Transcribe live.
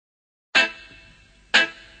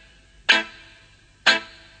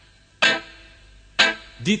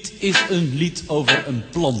Dit is een lied over een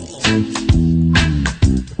plant.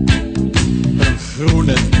 Een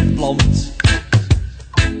groene plant.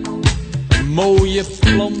 Een mooie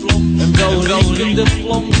plant. Een welriekende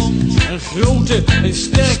plant. Een grote, een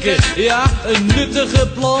sterke, ja, een nuttige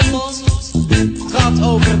plant. Het gaat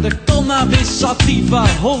over de Cannabis Sativa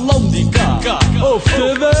Hollandica.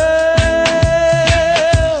 Oftewel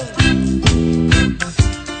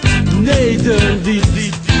Nederwiet.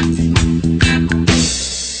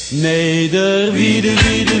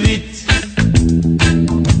 Nederwiedewiedewiet.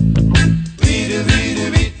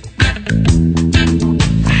 Wiedewiedewiet.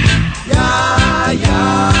 Ja,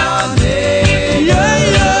 ja, nee. Ja,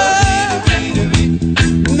 ja. Wiedewiedewiet.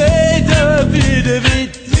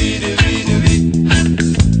 Nederwiedewiet. Wiedewiedewiet.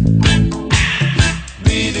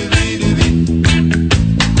 Wiedewiedewiet.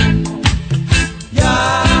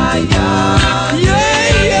 Ja, ja, Ja,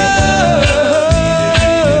 ja.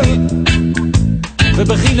 We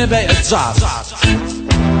beginnen bij het zaad.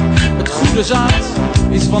 Het goede zaad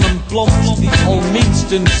is van een plant die al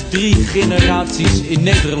minstens 3 generaties in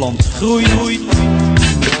Nederland groeit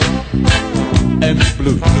en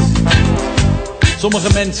bloeit.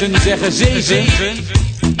 Sommige mensen zeggen zeven,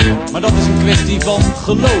 maar dat is een kwestie van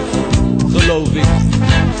geloof. Geloof ik.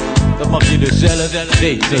 Dat mag je dus zelf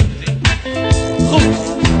weten. Goed.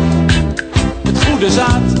 Het goede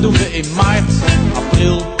zaad doen we in maart,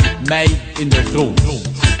 april, mei in de grond.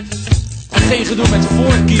 En geen gedoe met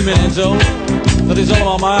voorkiemen en zo. Dat is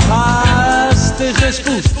allemaal maar haastige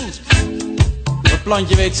spoed. Het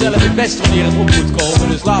plantje weet zelf het best wanneer het op moet komen.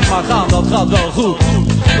 Dus laat maar gaan, dat gaat wel goed.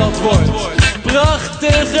 Dat wordt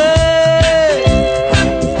prachtige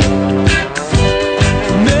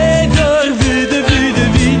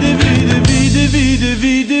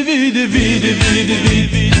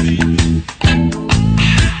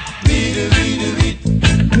Wiedewiedewiet.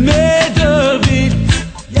 Nederwiet.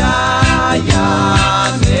 Ja, ja,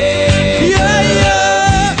 nee. Ja,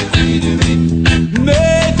 ja. Wiedewiedewiet.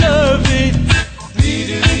 Nederwiet.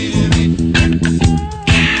 Wiedewiedewiet.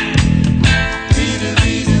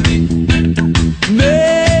 Wiedewiedewiet.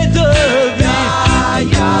 Nederwiet. Ja, ja.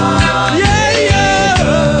 Ja, ja.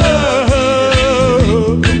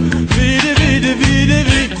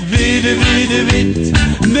 Wiedewiedewiet.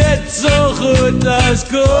 Net zo goed als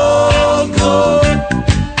Congo.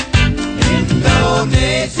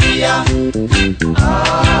 Indonesië.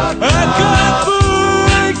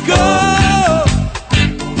 Acapulco.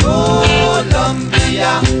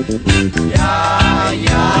 Colombia. Ja, ja.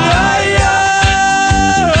 Ja, ja.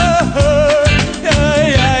 Ja,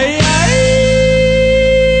 ja, ja.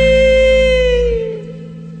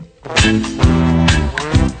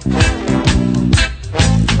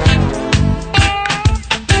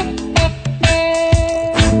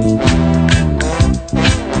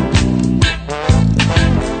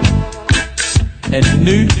 En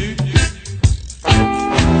nu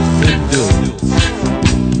geduld.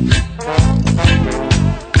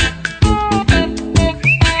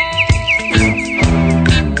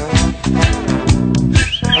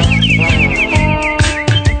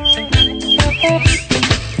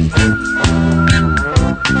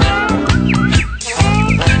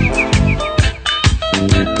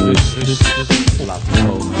 Rustig laten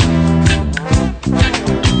komen.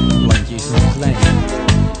 Het plantje is nog klein.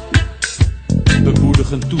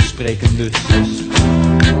 Bemoedigend toespreken dus.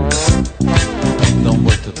 En dan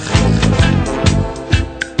wordt het groter.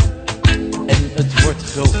 En het wordt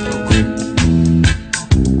groter.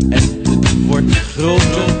 En het wordt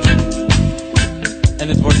groter. En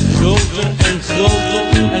het wordt groter en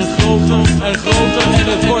groter en groter en groter. En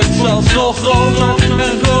het wordt zelfs nog groter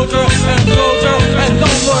en groter en groter. En dan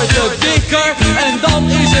wordt het dikker. En dan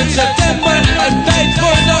is het september. En tijd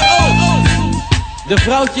voor de oogst. De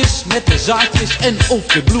vrouwtjes met de zaadjes en of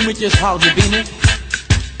de bloemetjes haal je binnen.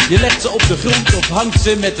 Je legt ze op de grond of hangt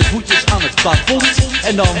ze met de voetjes aan het plafond.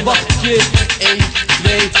 En dan wacht je 1,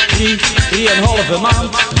 2, 3, 3,5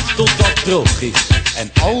 maand tot dat droog is.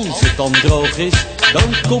 En als het dan droog is,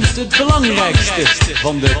 dan komt het belangrijkste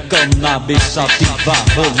van de Cannabis Sativa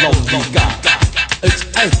Hollandica. Het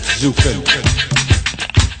uitzoeken.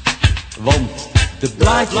 Want de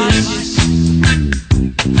blaadjes,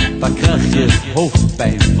 daar krijg je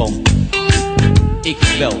hoofdpijn van. Ik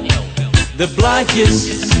wel. De blaadjes,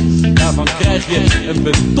 daarvan krijg je een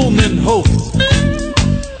betonnen hoofd.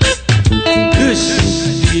 Dus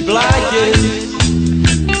die blaadjes,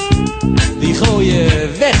 die gooi je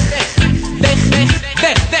weg. Weg, weg,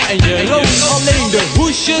 weg, weg. En je rookt alleen de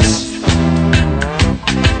hoesjes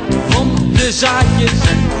van de zaadjes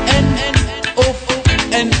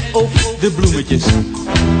en of de bloemetjes.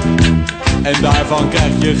 En daarvan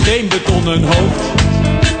krijg je geen betonnen hoofd.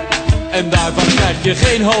 En daarvan krijg je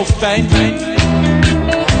geen hoofdpijn.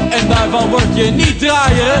 En daarvan word je niet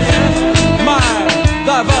draaierig, maar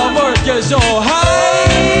daarvan word je zo high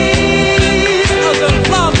als een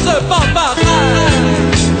Vlaamse papegaai.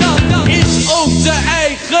 Dat is onze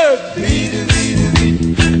eigen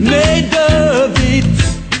Nederwiet.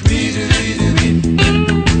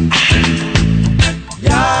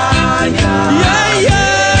 Ja, ja. Ja, ja.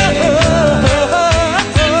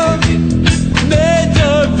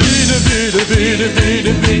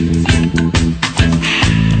 Nederwiedewiedewiet.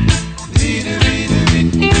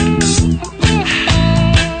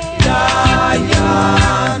 Ja,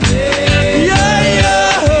 ja, nee. Ja, ja.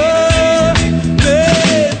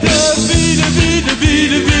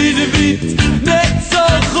 Nederwiedewiedewiet. Net zo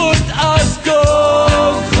goed als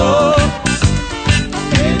Congo.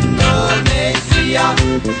 Indonesië.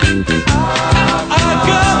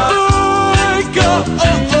 Acapulco,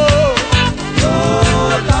 oh, oh.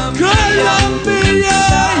 Colombia,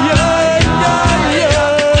 yeah, yeah,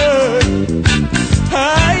 yeah.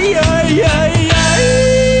 Ay, ay, ay, ay.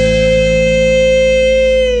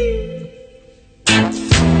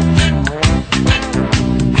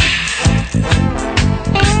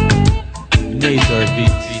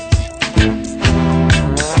 Nederwiet.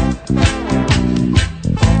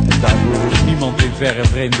 En daarvoor hoeft niemand in verre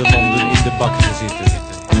vreemde landen in de bak te zitten.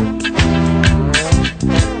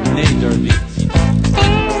 Nederwiet.